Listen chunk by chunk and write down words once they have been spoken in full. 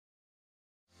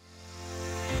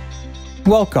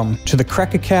Welcome to the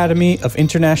CREC Academy of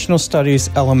International Studies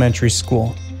Elementary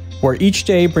School, where each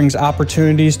day brings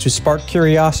opportunities to spark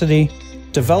curiosity,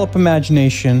 develop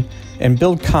imagination, and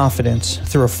build confidence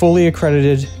through a fully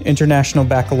accredited International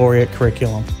Baccalaureate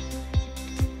curriculum.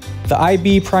 The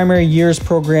IB Primary Years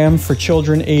program for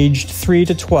children aged 3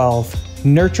 to 12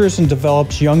 nurtures and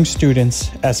develops young students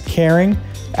as caring,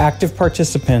 active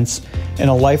participants in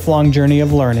a lifelong journey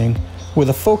of learning, with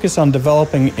a focus on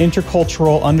developing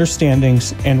intercultural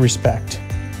understandings and respect.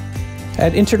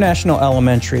 At International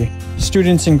Elementary,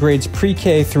 students in grades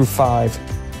pre-K through 5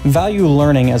 value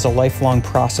learning as a lifelong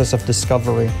process of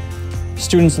discovery.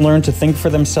 Students learn to think for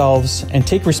themselves and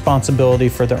take responsibility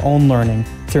for their own learning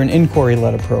through an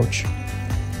inquiry-led approach.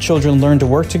 Children learn to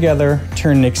work together,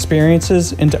 turn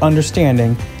experiences into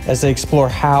understanding as they explore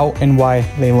how and why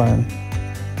they learn.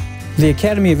 The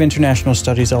Academy of International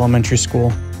Studies Elementary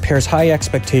School pairs high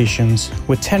expectations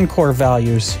with 10 core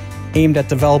values aimed at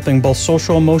developing both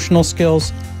social-emotional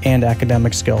skills and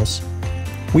academic skills.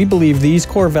 We believe these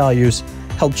core values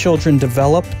help children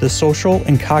develop the social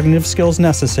and cognitive skills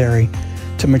necessary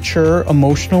to mature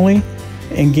emotionally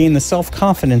and gain the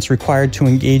self-confidence required to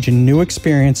engage in new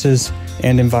experiences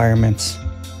and environments.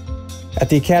 At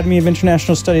the Academy of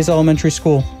International Studies Elementary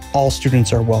School, all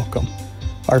students are welcome.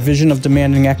 Our vision of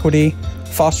demanding equity,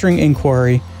 fostering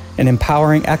inquiry, and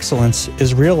empowering excellence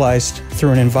is realized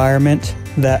through an environment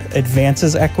that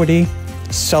advances equity,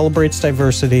 celebrates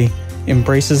diversity,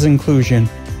 embraces inclusion,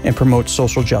 and promotes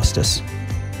social justice.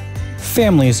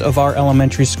 Families of our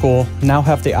elementary school now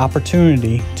have the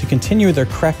opportunity to continue their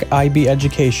CREC IB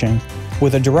education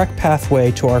with a direct pathway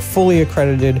to our fully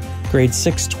accredited grade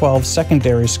 6-12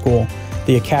 secondary school,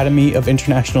 the Academy of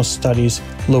International Studies,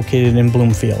 located in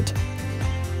Bloomfield.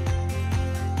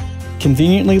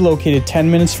 Conveniently located 10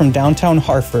 minutes from downtown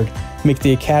Hartford, make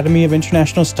the Academy of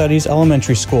International Studies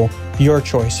Elementary School your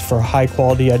choice for a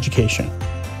high-quality education.